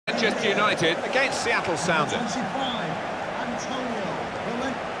Manchester United against Seattle Sounders.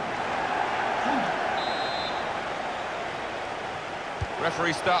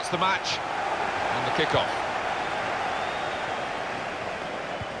 Referee starts the match and the kick-off.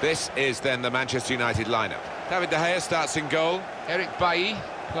 This is then the Manchester United lineup. David De Gea starts in goal. Eric Bailly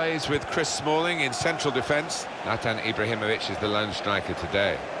plays with Chris Smalling in central defence. Zlatan Ibrahimovic is the lone striker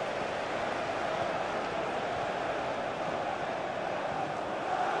today.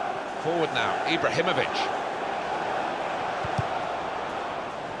 Forward now, Ibrahimovic.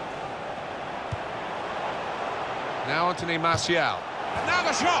 Now Anthony Martial. And now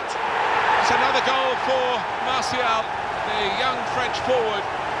the shot! It's another goal for Martial, the young French forward,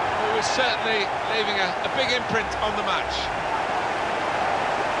 who is certainly leaving a big imprint on the match.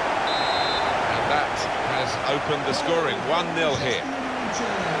 And that has opened the scoring, 1-0 here.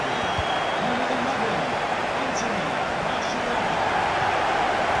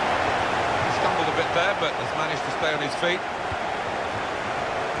 He stumbled a bit there, but has managed to stay on his feet.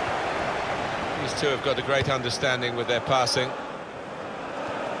 These two have got a great understanding with their passing.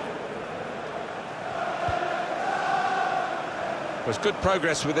 There's good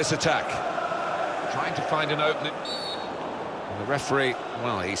progress with this attack. Trying to find an opening. And the referee,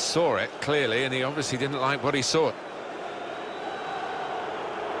 well, he saw it clearly, and he obviously didn't like what he saw. And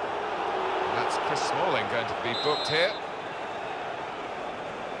that's Chris Smalling going to be booked here.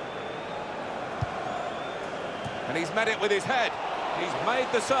 And he's met it with his head. He's made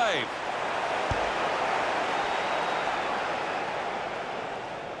the save.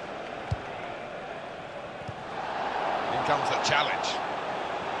 Comes the challenge.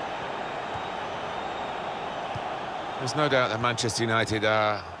 There's no doubt that Manchester United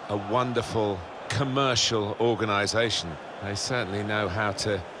are a wonderful commercial organisation. They certainly know how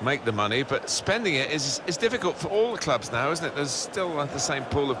to make the money, but spending it is difficult for all the clubs now, isn't it? There's still the same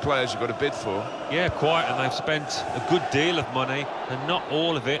pool of players you've got to bid for. Yeah, quite, and they've spent a good deal of money, and not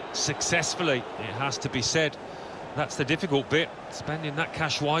all of it successfully, it has to be said. That's the difficult bit, spending that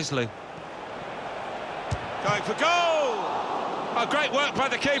cash wisely. Going for goal! Oh, great work by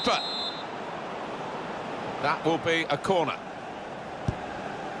the keeper. That will be a corner.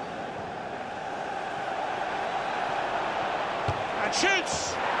 And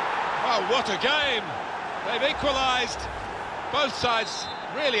shoots! Oh, what a game! They've equalised. Both sides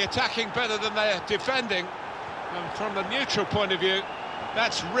really attacking better than they're defending. And from the neutral point of view,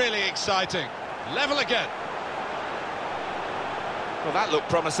 that's really exciting. Level again. Well, that looked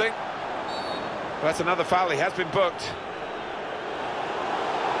promising. That's another foul. He has been booked.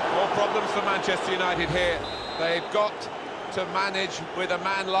 More problems for Manchester United here. They've got to manage with a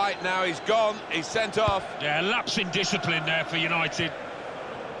man light now. He's gone, he's sent off. Yeah, lapse in discipline there for United.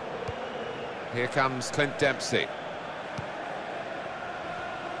 Here comes Clint Dempsey.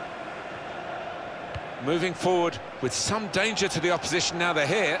 Moving forward with some danger to the opposition now they're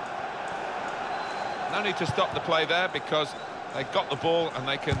here. No need to stop the play there because they got the ball and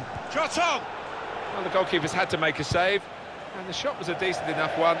they can... Shot on! Well, the goalkeeper's had to make a save, and the shot was a decent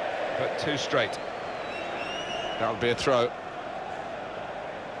enough one, but too straight. That'll be a throw.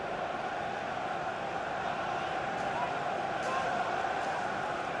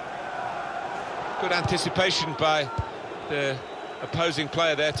 Good anticipation by the opposing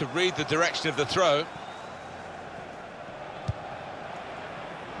player there to read the direction of the throw.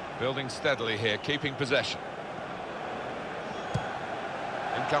 Building steadily here, keeping possession.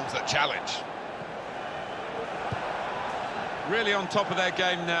 In comes the challenge. Really on top of their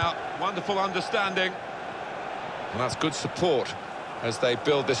game now. Wonderful understanding. And that's good support as they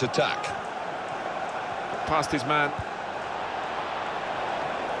build this attack. Past his man.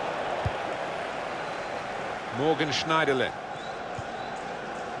 Morgan Schneiderlin.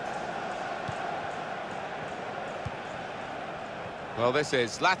 Well, this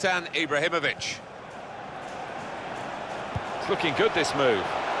is Zlatan Ibrahimovic. It's looking good, this move.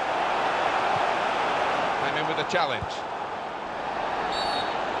 Came in with a challenge.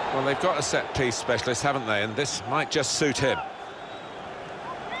 Well, they've got a set-piece specialist, haven't they? And this might just suit him.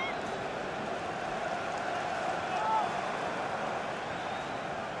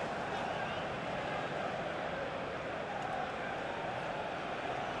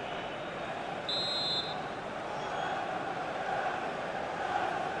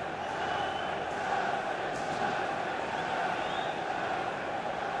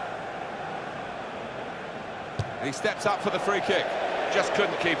 He steps up for the free kick. Just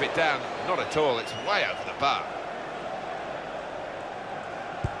couldn't keep it down. Not at all. It's way over the bar.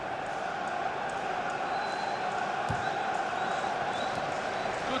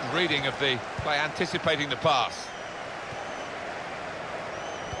 Good reading of the play, anticipating the pass.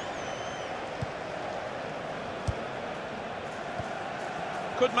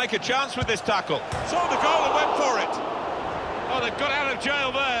 Could make a chance with this tackle. Saw the goal and went for it. Oh, they've got out of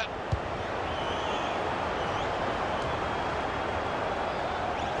jail there.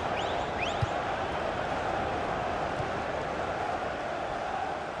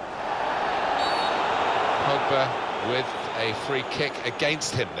 Pogba with a free kick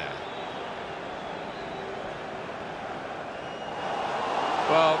against him there.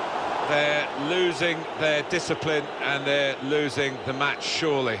 Well, they're losing their discipline and they're losing the match,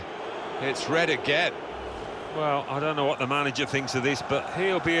 surely. It's red again. Well, I don't know what the manager thinks of this, but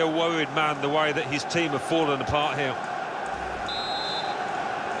he'll be a worried man the way that his team have fallen apart here.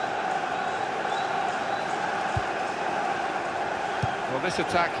 Well, this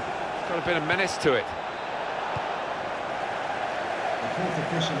attack got a bit of menace to it. The fourth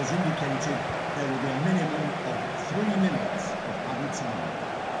official has indicated there will be a minimum of 3 minutes of added time.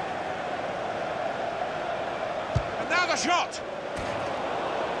 And now the shot!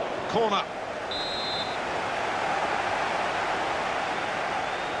 Corner.